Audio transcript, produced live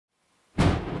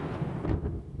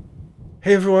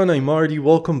Hey everyone, I'm Artie,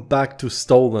 welcome back to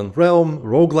Stolen Realm,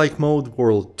 Roguelike mode,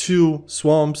 World 2,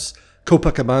 Swamps,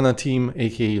 Copacabana Team,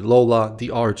 aka Lola, the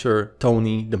Archer,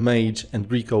 Tony, the Mage,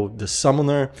 and Rico, the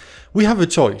Summoner. We have a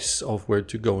choice of where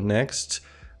to go next.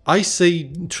 I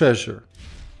say treasure.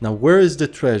 Now where is the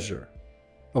treasure?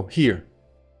 Oh, here.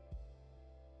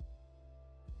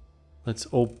 Let's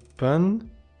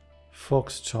open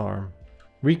Fox Charm.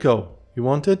 Rico, you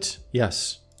want it?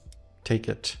 Yes. Take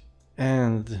it.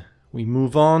 And we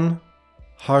move on.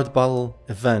 Hard battle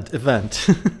event.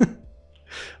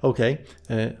 Okay,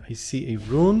 I see a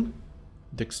rune.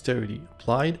 Dexterity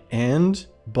applied and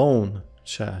bone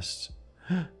chest.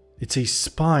 It's a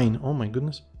spine. Oh my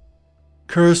goodness.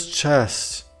 Cursed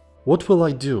chest. What will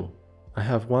I do? I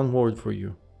have one word for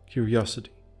you.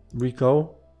 Curiosity.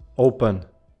 Rico, open.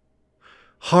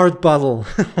 Hard battle.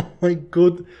 Oh my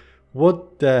god.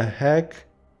 What the heck?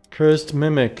 Cursed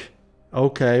mimic.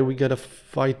 Okay, we gotta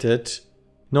fight it.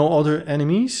 No other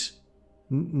enemies?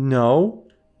 No.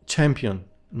 Champion,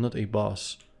 not a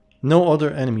boss. No other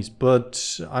enemies,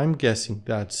 but I'm guessing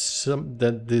that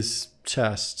this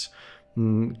chest,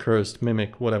 cursed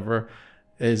mimic, whatever,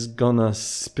 is gonna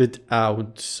spit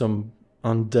out some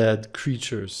undead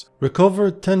creatures. Recover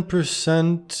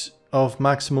 10% of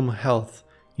maximum health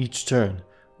each turn.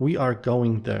 We are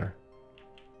going there.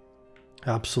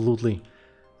 Absolutely.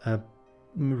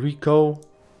 Rico,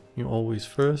 you always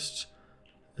first.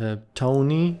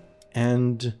 Tony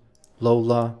and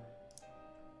Lola,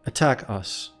 attack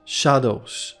us.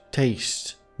 Shadows,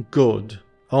 taste, good.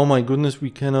 Oh my goodness, we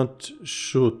cannot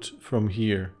shoot from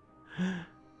here.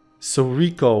 So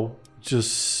Rico,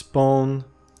 just spawn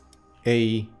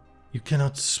a... You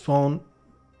cannot spawn...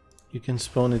 You can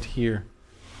spawn it here.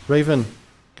 Raven,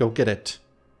 go get it.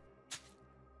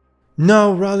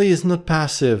 No, rally is not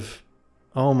passive.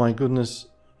 Oh my goodness,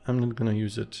 I'm not gonna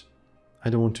use it. I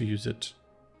don't want to use it.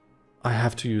 I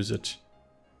have to use it.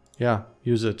 Yeah,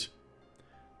 use it.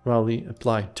 Rally,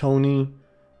 apply. Tony,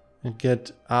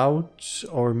 get out.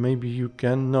 Or maybe you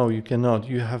can. No, you cannot.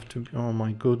 You have to... Oh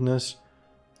my goodness.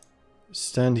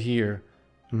 Stand here.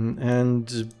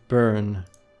 And burn.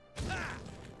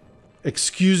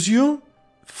 Excuse you?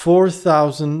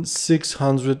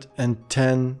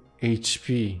 4,610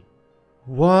 HP.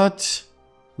 What?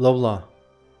 Lola.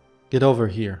 Get over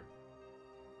here.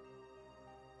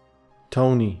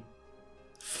 Tony.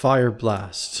 Fire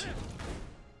blast.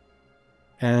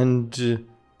 And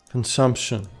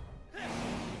consumption.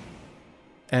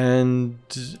 And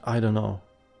I don't know.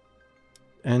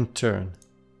 And turn.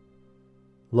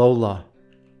 Lola.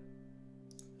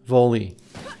 Volley.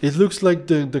 It looks like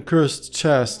the cursed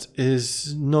chest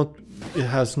is not... It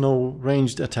has no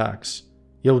ranged attacks.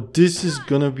 Yo, this is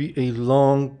gonna be a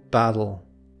long battle.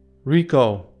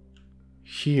 Rico.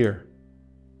 Here.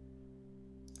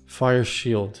 Fire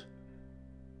shield.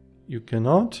 You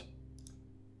cannot?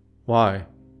 Why?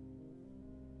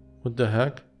 What the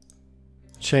heck?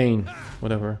 Chain.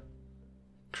 Whatever.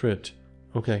 Crit.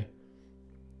 Okay.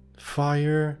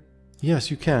 Fire.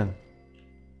 Yes, you can.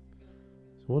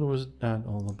 What was that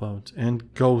all about?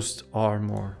 And ghost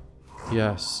armor.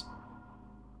 Yes.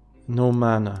 No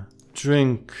mana.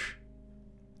 Drink.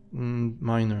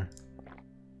 Minor.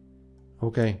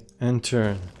 Okay, and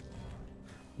turn.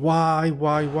 Why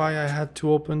I had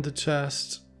to open the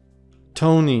chest?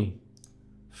 Tony.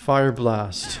 Fire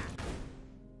blast.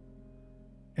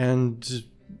 And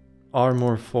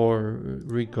armor for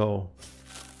Rico.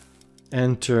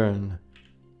 And turn.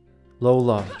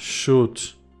 Lola,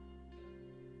 shoot.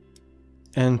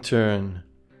 And turn.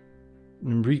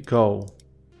 Rico.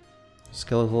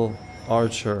 Skeletal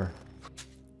archer.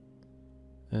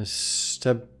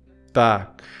 Step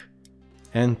back.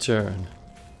 And turn.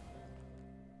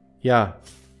 Yeah,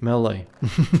 melee.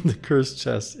 The cursed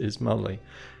chest is melee.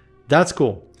 That's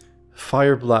cool.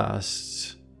 Fire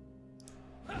blast.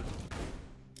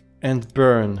 And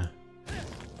burn.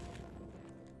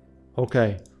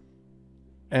 Okay.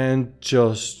 And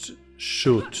just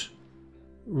shoot.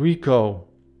 Rico.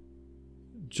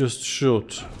 Just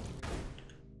shoot.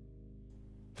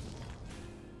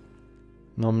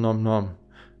 Nom nom nom.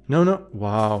 No.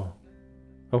 Wow.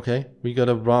 Okay, we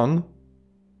gotta run.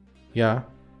 Yeah.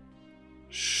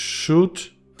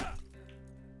 Shoot.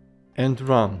 And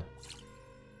run.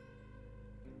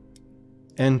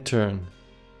 And turn.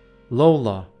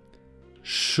 Lola.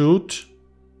 Shoot.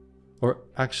 Or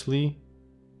actually...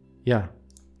 Yeah.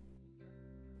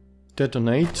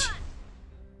 Detonate.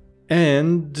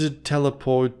 And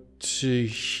teleport to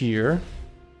here.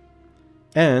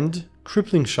 And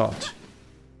crippling shot.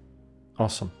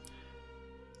 Awesome.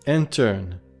 And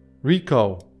turn.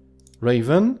 Rico.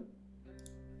 Raven.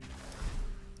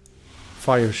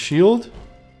 Fire shield.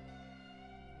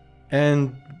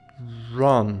 And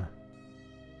run.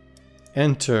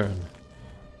 And turn.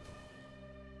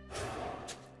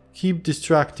 Keep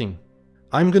distracting.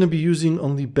 I'm gonna be using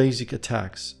only basic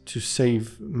attacks to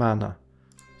save mana.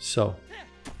 So,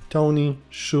 Tony,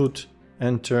 shoot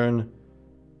and turn.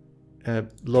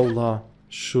 Lola,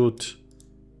 shoot.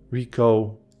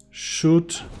 Rico,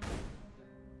 shoot.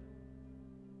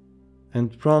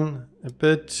 And run a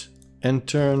bit and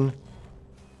turn.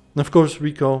 And of course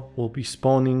Rico will be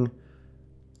summoning,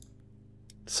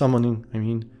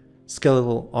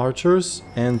 skeletal archers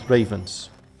and ravens.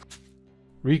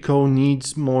 Rico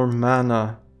needs more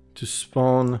mana to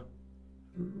spawn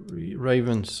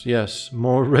ravens. Yes,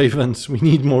 more ravens. We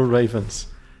need more ravens.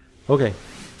 Okay,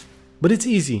 but it's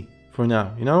easy for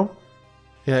now, you know?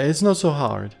 Yeah, it's not so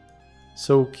hard.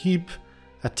 So keep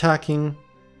attacking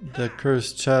the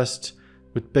cursed chest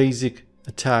with basic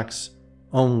attacks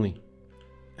only.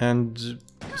 And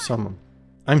summon.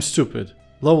 I'm stupid.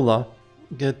 Lola,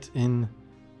 get in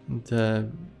the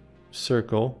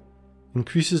circle.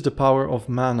 Increases the power of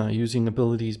mana using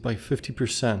abilities by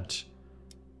 50%.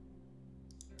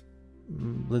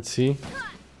 Let's see.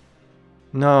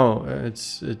 No,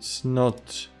 it's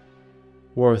not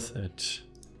worth it.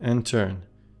 And turn.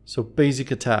 So basic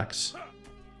attacks.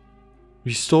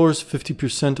 Restores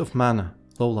 50% of mana.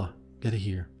 Lola, get it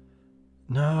here.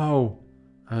 No.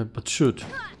 But shoot.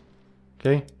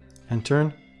 Okay. And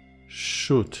turn.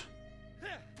 Shoot.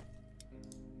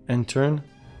 And turn.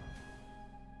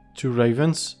 2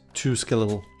 ravens. 2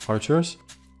 skeletal archers.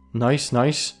 Nice,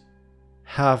 nice.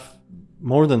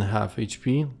 More than half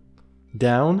HP.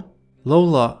 Down.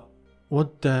 Lola.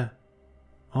 What the...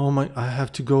 Oh my... I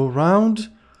have to go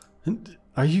around?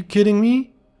 Are you kidding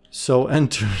me? So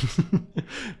enter.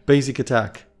 Basic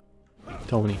attack.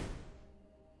 Tony.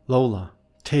 Lola.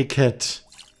 Take it.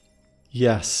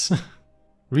 Yes.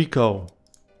 Rico.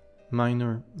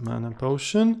 Minor mana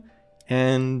potion.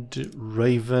 And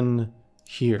Raven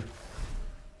here.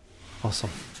 Awesome.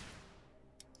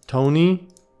 Tony.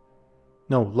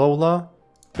 No, Lola.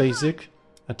 Basic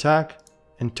attack.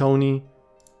 And Tony.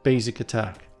 Basic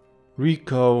attack.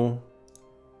 Rico.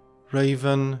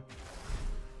 Raven.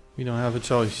 We don't have a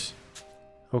choice.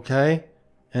 Okay.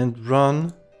 And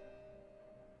run.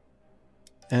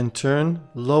 And turn.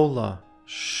 Lola.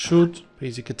 Shoot.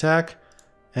 Basic attack.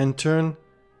 And turn.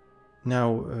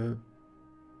 Now,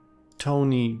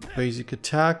 Tony. Basic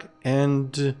attack.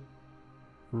 And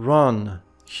run.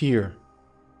 Here.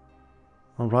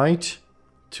 Alright.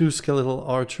 2 skeletal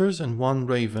archers and 1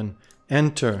 raven.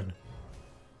 And turn.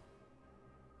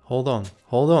 Hold on.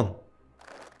 Hold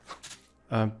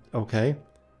on. Okay.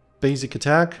 Basic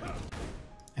attack.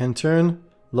 And turn.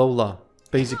 Lola.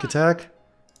 Basic attack.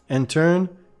 And turn.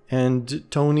 And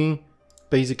Tony.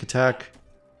 Basic attack.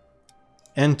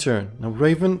 And turn. Now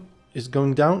Raven is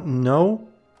going down. No.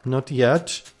 Not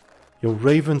yet. Your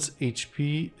Raven's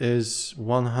HP is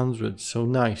 100. So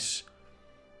nice.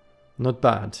 Not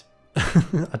bad.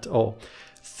 At all.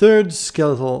 3rd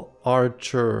skeletal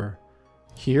archer.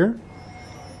 Here.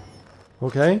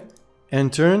 Okay.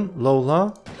 And turn.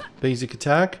 Lola. Basic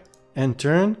attack. And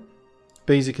turn.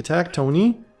 Basic attack.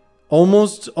 Tony.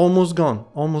 Almost gone.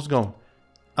 Almost gone.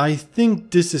 I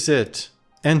think this is it.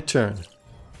 And turn.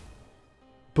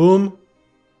 Boom.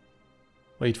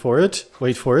 Wait for it.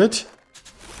 Wait for it.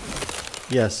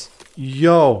 Yes.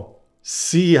 Yo.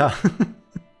 See ya.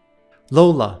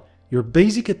 Lola. Your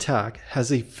basic attack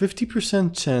has a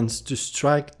 50% chance to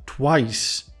strike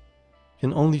twice.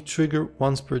 Can only trigger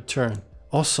once per turn.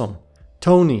 Awesome.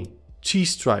 Tony. Chi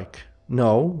strike.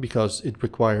 No, because it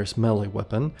requires melee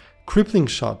weapon. Crippling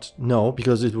shot. No,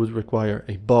 because it would require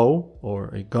a bow or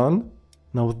a gun.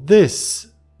 Now this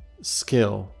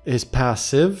skill is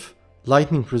passive.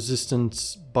 Lightning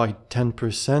resistance by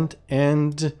 10%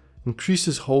 and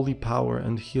increases holy power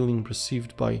and healing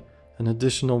received by an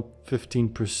additional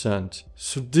 15%.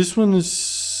 So this one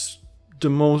is the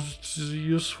most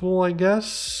useful, I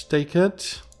guess. Take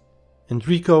it. And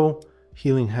Rico,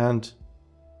 healing hand.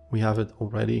 We have it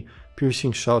already.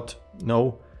 Piercing shot,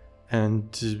 no.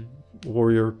 And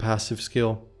warrior passive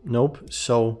skill, nope.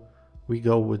 So we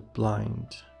go with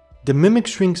blind. The mimic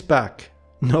shrinks back.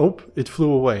 Nope, it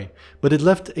flew away. But it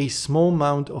left a small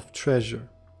mound of treasure.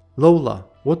 Lola,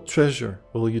 what treasure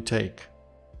will you take?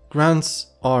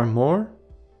 Grants armor,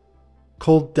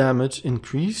 cold damage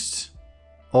increased,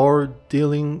 or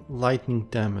dealing lightning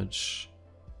damage.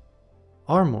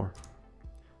 Armor.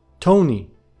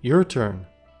 Tony, your turn.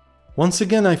 Once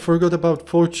again, I forgot about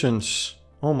fortunes.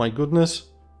 Oh my goodness.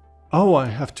 Oh, I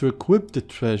have to equip the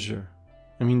treasure.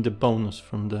 I mean the bonus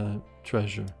from the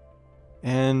treasure.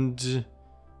 And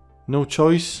no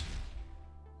choice.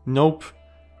 Nope.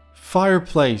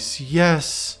 Fireplace,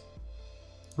 yes.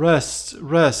 Rest,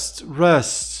 rest,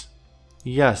 rest.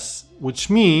 Yes, which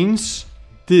means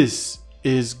this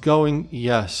is going,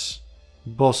 yes.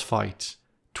 Boss fight.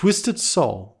 Twisted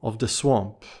Soul of the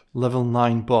Swamp, level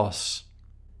 9 boss.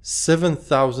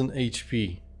 7000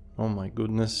 HP. Oh my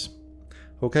goodness.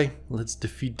 Okay, let's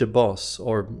defeat the boss,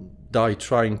 or die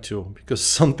trying to, because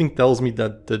something tells me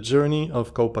that the journey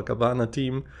of Copacabana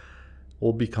Team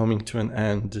will be coming to an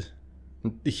end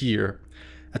here.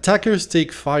 Attackers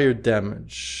take fire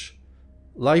damage.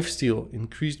 Lifesteal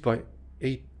increased by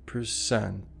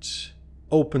 8%.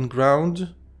 Open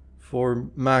ground for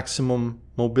maximum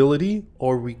mobility,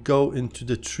 or we go into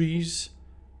the trees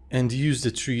and use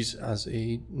the trees as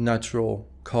a natural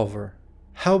cover.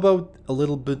 How about a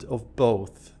little bit of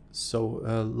both? So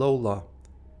Lola,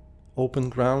 open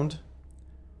ground.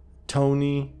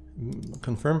 Tony,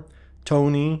 confirm.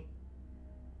 Tony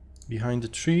behind the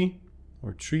tree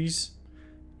or trees,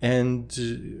 and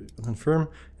confirm.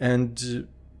 And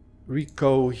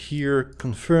Rico here,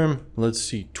 confirm. Let's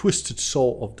see. Twisted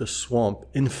Soul of the Swamp.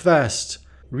 Infest.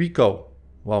 Rico.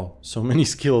 Wow, so many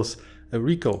skills.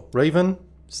 Rico, Raven,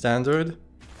 standard,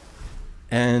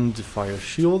 and fire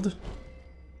shield.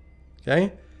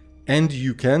 Okay, and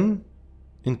you can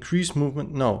increase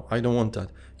movement. No, I don't want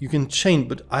that. You can chain,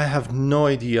 but I have no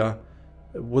idea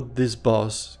what this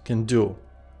boss can do.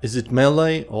 Is it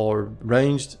melee or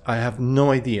ranged? I have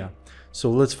no idea. So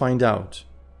let's find out.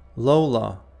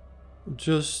 Lola,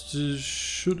 just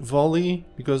shoot volley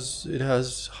because it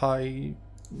has high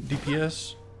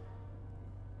DPS.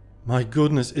 My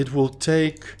goodness, it will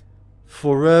take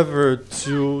forever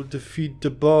to defeat the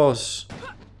boss.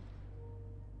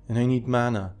 And I need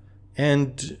mana.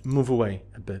 And move away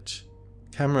a bit.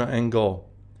 Camera angle.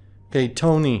 Okay,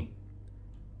 Tony.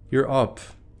 You're up.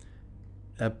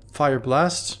 Fire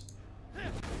blast.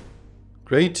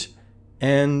 Great.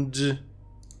 And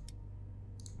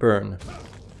burn.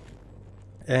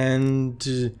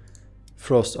 And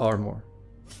frost armor.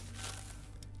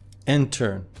 And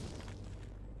turn.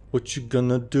 What you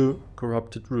gonna do?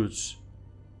 Corrupted roots.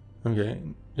 Okay.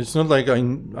 It's not like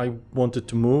I wanted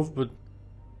to move, but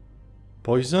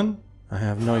poison? I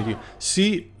have no idea.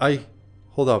 See,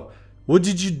 hold up. What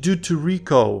did you do to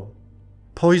Rico?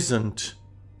 Poisoned.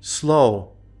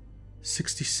 Slow.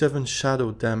 67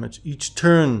 shadow damage each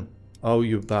turn. Oh,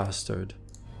 you bastard.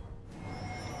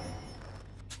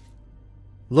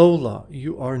 Lola,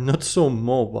 you are not so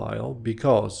mobile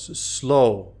because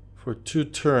slow for 2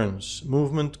 turns.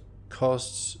 Movement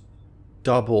costs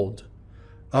doubled.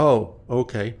 Oh,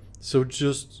 okay. So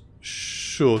just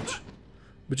shoot.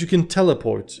 But you can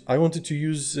teleport. I wanted to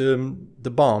use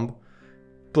the bomb,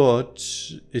 but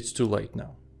it's too late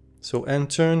now. So end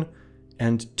turn,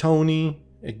 and Tony,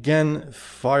 again,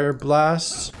 fire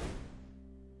blast.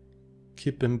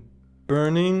 Keep him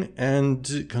burning,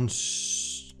 and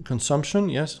consumption,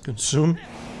 yes, consume.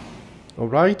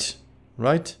 Alright,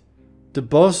 right. The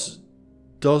boss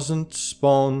doesn't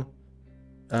spawn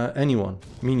anyone,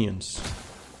 minions,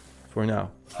 for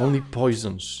now. Only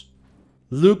poisons.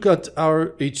 Look at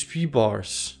our HP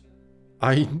bars.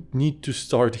 I need to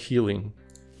start healing.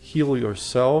 Heal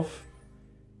yourself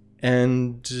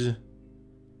and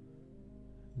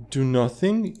do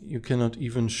nothing. You cannot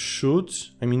even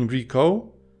shoot. I mean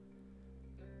Rico.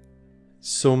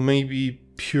 So maybe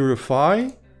purify.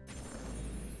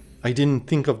 I didn't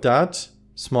think of that.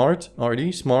 Smart,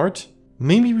 Artie, smart.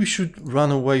 Maybe we should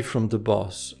run away from the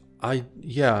boss.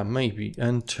 Yeah, maybe.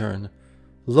 And turn.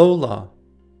 Lola.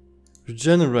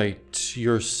 Regenerate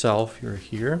yourself, you're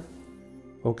here.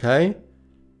 Okay.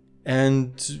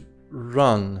 And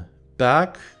run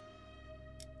back.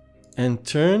 And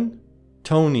turn.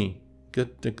 Tony,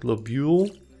 get the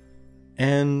globule.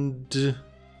 And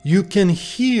you can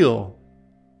heal.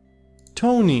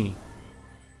 Tony.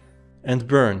 And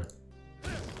burn.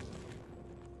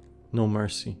 No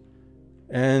mercy.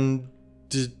 And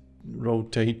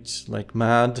rotate like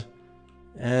mad.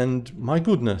 And my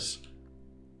goodness.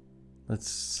 Let's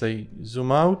say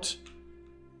zoom out.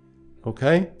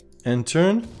 Okay. And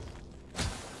turn.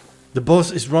 The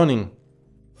boss is running.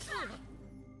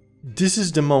 This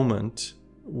is the moment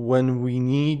when we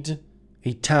need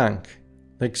a tank.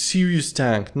 Like serious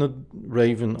tank. Not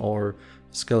Raven or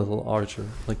Skeletal Archer.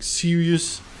 Like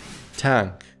serious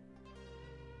tank.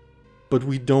 But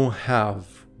we don't have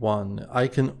one. I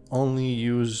can only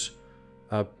use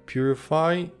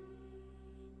Purify.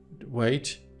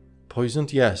 Wait.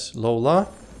 Poisoned? Yes. Lola.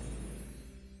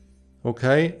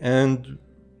 Okay. And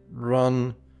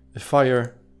run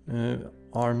fire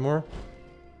armor.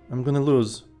 I'm gonna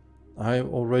lose. I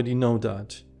already know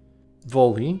that.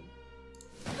 Volley.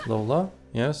 Lola.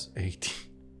 Yes, 80.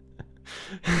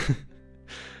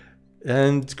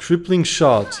 And crippling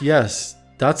shot. Yes,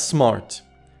 that's smart.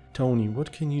 Tony,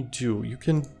 what can you do? You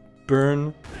can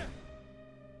burn.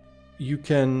 You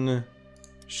can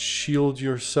shield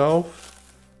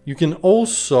yourself. You can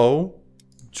also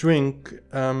drink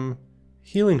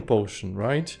healing potion,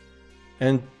 right?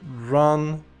 And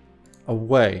run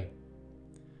away.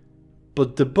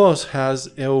 But the boss has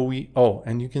AoE. Oh,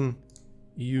 and you can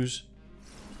use...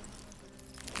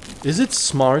 Is it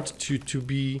smart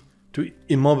to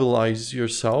immobilize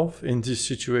yourself in this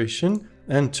situation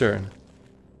and turn?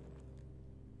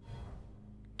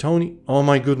 Tony, oh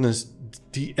my goodness,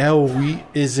 the AoE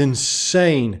is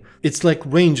insane. It's like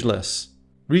rangeless.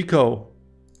 Rico,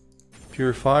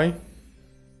 purify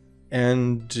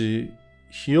and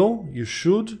heal. You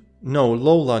should. No,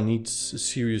 Lola needs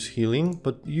serious healing,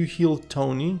 but you heal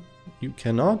Tony. You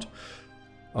cannot.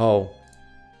 Oh.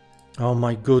 Oh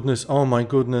my goodness, oh my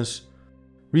goodness.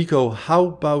 Rico, how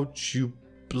about you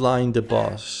blind the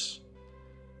boss?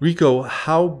 Rico,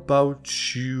 how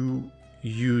about you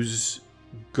use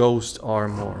ghost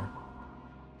armor?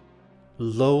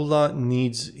 Lola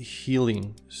needs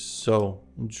healing, so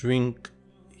drink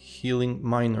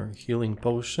minor healing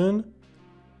potion.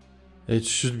 It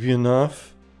should be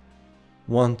enough.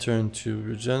 One turn to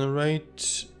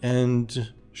regenerate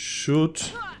and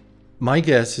shoot. My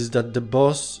guess is that the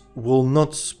boss will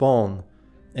not spawn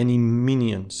any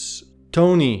minions.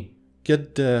 Tony,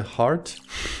 get the heart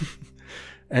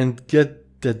and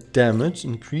get the damage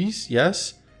increase,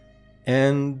 yes.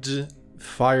 And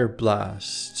fire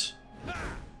blast.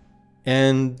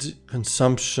 And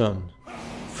consumption.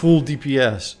 Full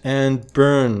DPS and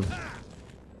burn.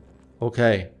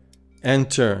 Okay,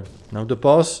 enter. Now the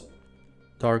boss,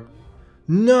 dark.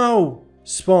 No!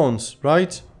 Spawns,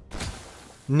 right?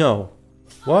 No.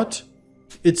 What?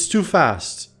 It's too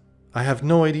fast. I have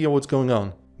no idea what's going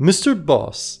on. Mr.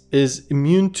 Boss is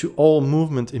immune to all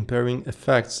movement impairing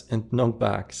effects and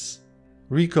knockbacks.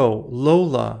 Rico,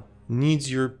 Lola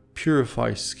needs your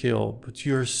purify skill, but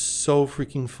you're so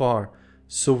freaking far.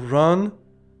 So run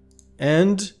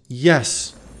and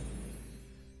yes.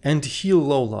 And heal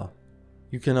Lola.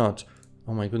 You cannot.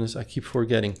 Oh my goodness, I keep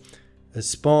forgetting.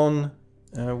 Spawn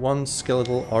one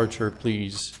skeletal archer,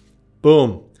 please.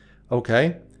 Boom.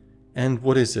 Okay. And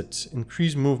what is it?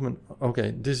 Increase movement.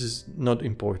 Okay, this is not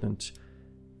important.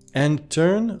 And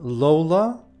turn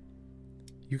Lola.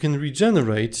 You can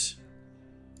regenerate.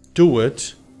 Do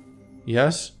it.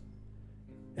 Yes.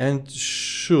 And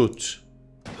shoot.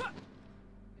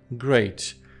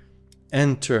 Great.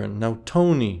 And turn. Now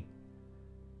Tony.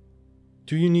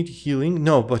 Do you need healing?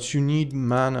 No, but you need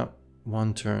mana.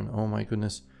 One turn. Oh my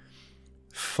goodness.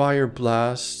 Fire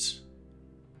blast.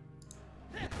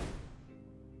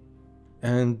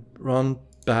 And run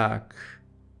back.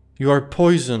 You are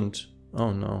poisoned.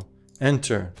 Oh no.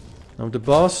 Enter. Now the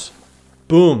boss.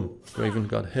 Boom. Raven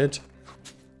got hit.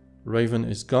 Raven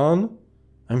is gone.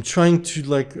 I'm trying to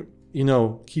like, you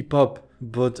know, keep up.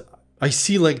 But I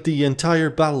see like the entire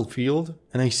battlefield.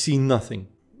 And I see nothing.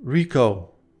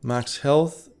 Rico. Max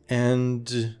health.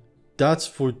 And that's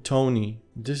for Tony.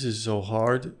 This is so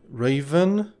hard.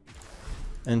 Raven.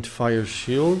 And fire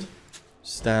shield.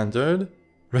 Standard.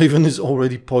 Raven is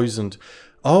already poisoned.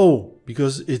 Oh,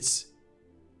 because it's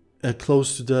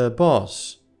close to the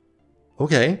boss.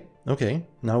 Okay, okay,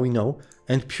 now we know.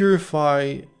 And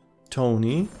purify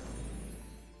Tony.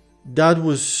 That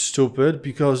was stupid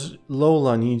because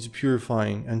Lola needs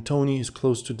purifying and Tony is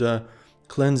close to the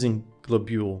cleansing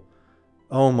globule.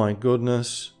 Oh my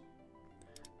goodness.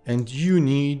 And you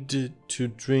need to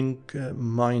drink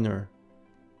minor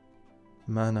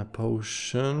mana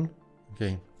potion.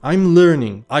 Okay. I'm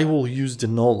learning. I will use the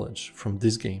knowledge from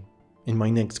this game in my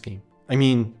next game. I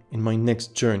mean, in my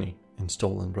next journey in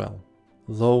Stolen Realm.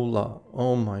 Lola.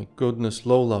 Oh my goodness.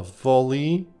 Lola.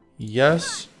 Volley.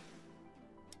 Yes.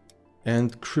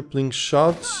 And crippling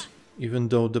shot. Even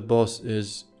though the boss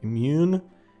is immune.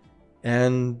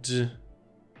 And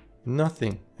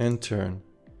nothing. And turn.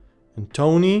 And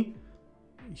Tony.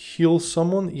 Heal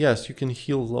someone. Yes, you can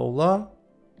heal Lola.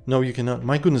 No, you cannot.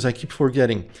 My goodness, I keep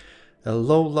forgetting.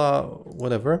 Lola,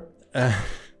 whatever.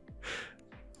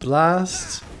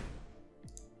 Blast.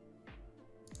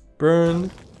 Burn.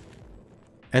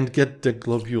 And get the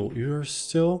globule. You're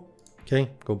still... Okay,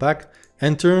 go back.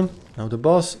 Enter. Now the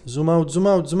boss. Zoom out, zoom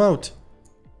out, zoom out.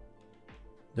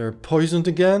 They're poisoned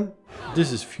again.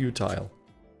 This is futile.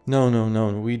 No, no,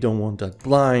 no. We don't want that.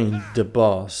 Blind the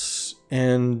boss.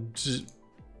 And...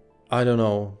 I don't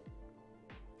know.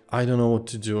 I don't know what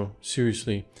to do.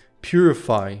 Seriously.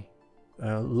 Purify.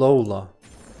 Lola.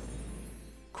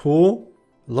 Cool.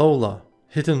 Lola.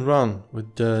 Hit and run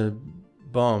with the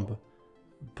bomb.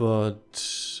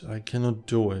 But I cannot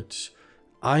do it.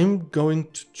 I'm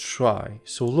going to try.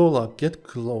 So Lola, get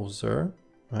closer,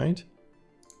 right?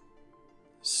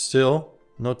 Still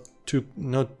not too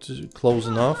close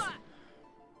enough.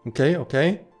 Okay,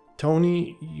 okay.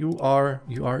 Tony, you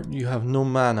have no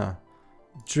mana.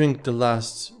 Drink the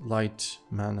last light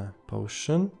mana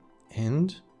potion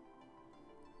and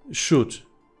shoot.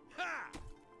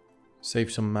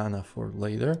 Save some mana for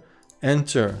later.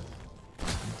 Enter.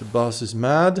 The boss is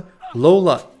mad.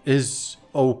 Lola is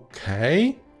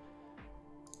okay.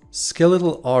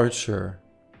 Skeletal archer.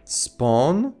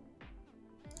 Spawn.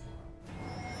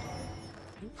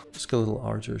 Skeletal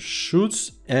archer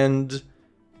shoots. And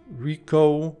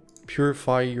Rico,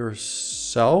 purify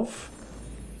yourself.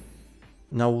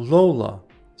 Now Lola,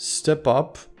 step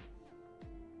up.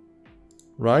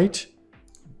 Right.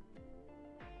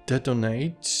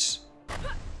 Detonate.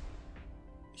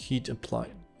 Heat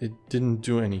applied. It didn't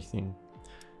do anything.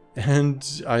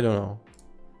 And I don't know.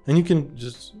 And you can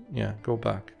just, yeah, go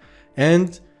back.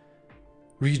 And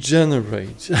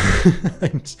regenerate.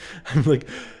 I'm like,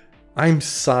 I'm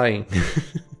sighing.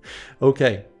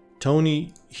 Okay.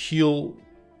 Tony, heal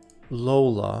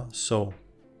Lola. So,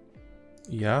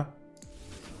 yeah.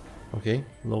 Okay.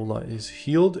 Lola is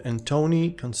healed. And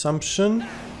Tony, consumption.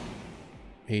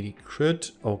 80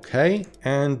 crit. Okay.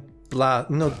 And blast,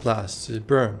 not blast,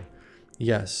 burn.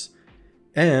 Yes.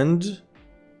 And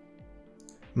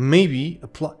maybe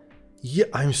apply. Yeah,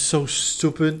 I'm so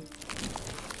stupid.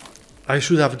 I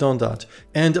should have done that.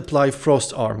 And apply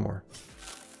frost armor.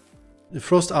 The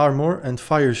frost armor and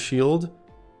fire shield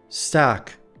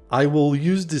stack. I will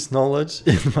use this knowledge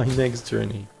in my next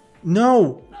journey.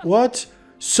 No! What?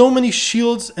 So many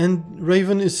shields and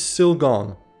Raven is still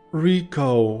gone.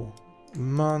 Rico.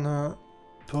 Mana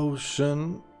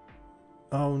potion.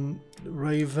 Oh,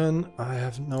 Raven, I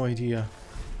have no idea.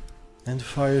 And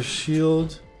fire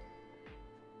shield.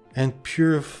 And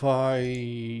purify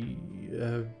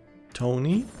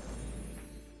Tony.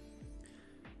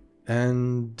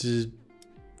 And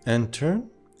enter.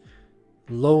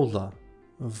 Lola.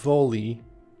 Volley.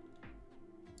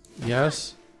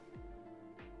 Yes.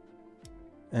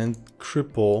 And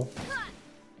cripple.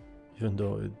 Even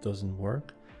though it doesn't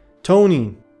work.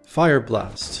 Tony. Fire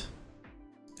blast.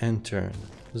 Enter.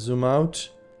 Zoom out.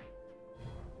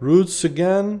 Roots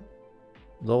again.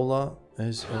 Lola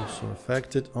is also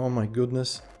affected. Oh my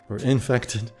goodness. We're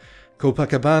infected.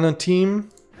 Copacabana team.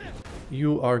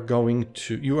 You are going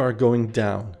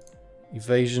down.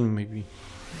 Evasion, maybe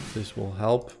this will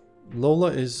help. Lola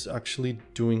is actually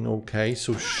doing okay.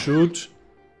 So shoot.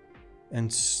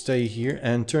 And stay here.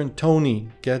 Enter. Tony,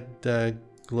 get the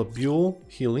globule.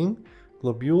 Healing.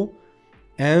 Globule.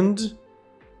 And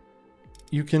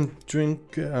you can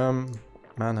drink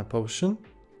mana potion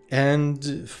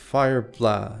and fire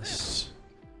blast.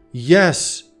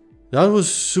 Yes, that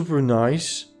was super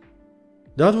nice.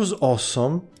 That was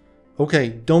awesome. Okay,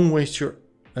 don't waste your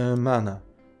mana.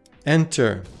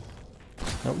 Enter.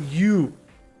 Now you,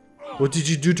 what did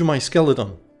you do to my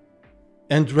skeleton?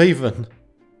 And Raven.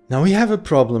 Now we have a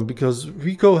problem because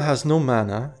Rico has no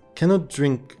mana, cannot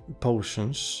drink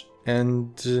potions,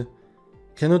 and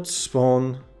cannot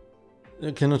spawn.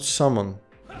 Cannot summon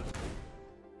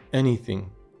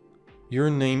anything. Your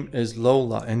name is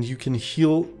Lola and you can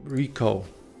heal Rico.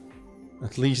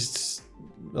 At least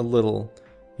a little.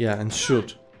 Yeah, and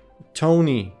shoot.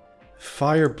 Tony.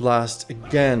 Fire blast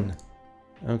again.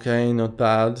 Okay, not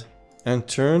bad. And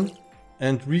turn.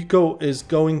 And Rico is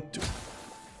going to...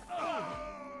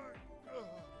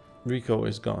 Rico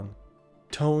is gone.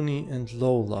 Tony and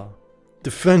Lola.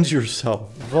 Defend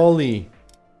yourself. Volley.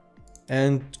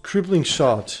 And crippling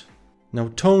shot.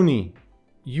 Now Tony,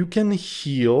 you can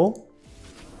heal,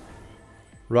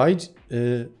 right?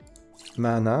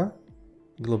 Mana,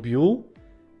 globule,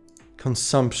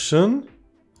 consumption.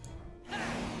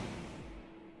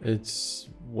 It's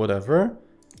whatever.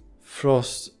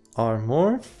 Frost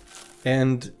armor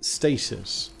and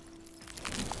stasis.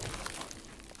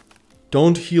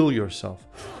 Don't heal yourself.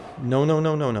 No, no,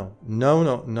 no, no, no. No,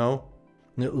 no, no.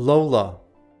 Lola.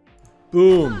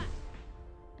 Boom.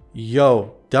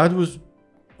 Yo, that was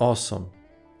awesome.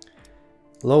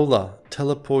 Lola,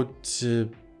 teleport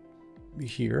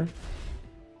here.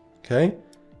 Okay.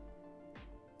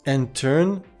 And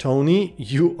turn. Tony,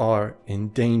 you are in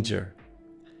danger.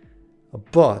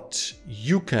 But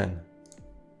you can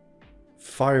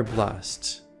fire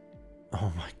blast.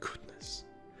 Oh my goodness.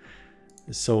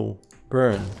 So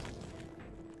burn.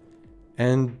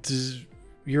 And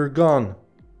you're gone.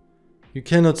 You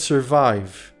cannot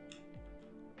survive.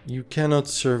 You cannot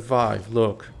survive.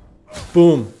 Look.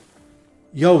 Boom.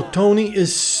 Yo, Tony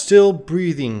is still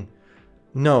breathing.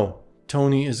 No,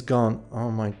 Tony is gone.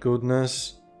 Oh my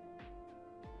goodness.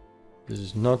 This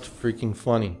is not freaking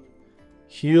funny.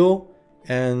 Heal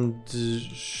and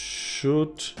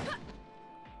shoot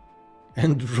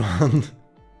and run.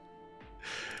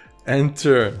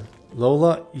 Enter.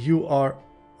 Lola, you are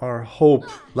our hope.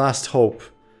 Last hope.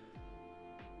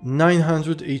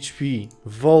 900 HP.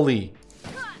 Volley.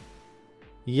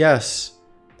 Yes.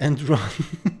 And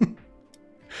run.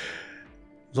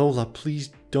 Lola,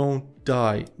 please don't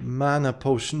die. Mana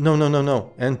potion. No, no, no,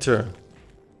 no. Enter.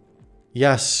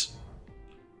 Yes.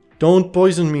 Don't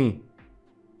poison me.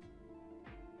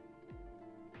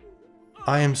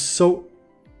 I am so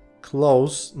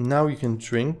close. Now you can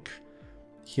drink.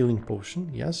 Healing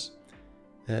potion. Yes.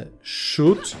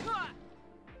 Shoot.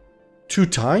 2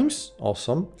 times.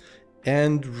 Awesome.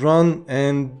 And run.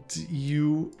 And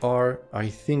you are, I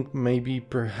think, maybe,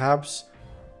 perhaps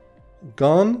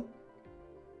gone.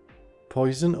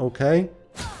 Poison. Okay.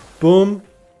 Boom.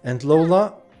 And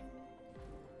Lola.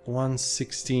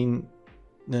 116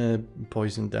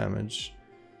 poison damage.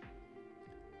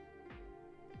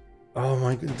 Oh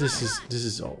my god, this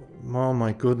is oh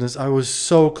my goodness, I was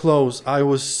so close. I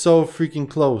was so freaking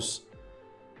close.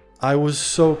 I was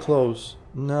so close.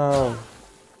 No.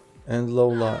 And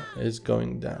Lola is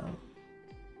going down.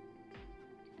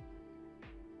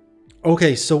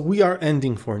 Okay, so we are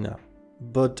ending for now.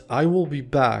 But I will be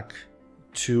back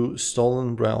to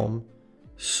Stolen Realm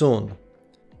soon.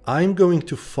 I'm going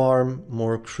to farm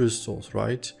more crystals,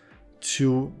 right?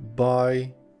 To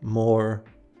buy more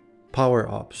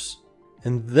power-ups.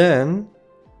 And then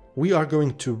we are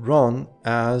going to run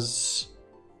as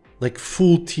like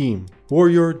full team.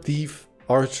 Warrior, thief,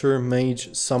 archer,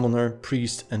 mage, summoner,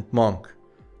 priest, and monk.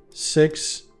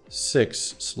 6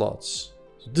 slots.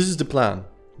 So this is the plan,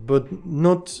 but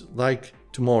not like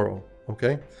tomorrow,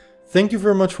 okay? Thank you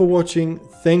very much for watching.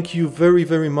 Thank you very,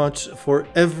 very much for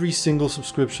every single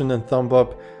subscription and thumb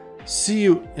up. See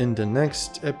you in the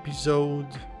next episode,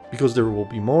 because there will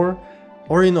be more,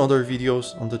 or in other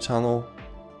videos on the channel.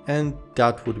 And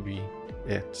that would be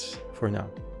it for now.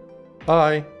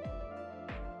 Bye!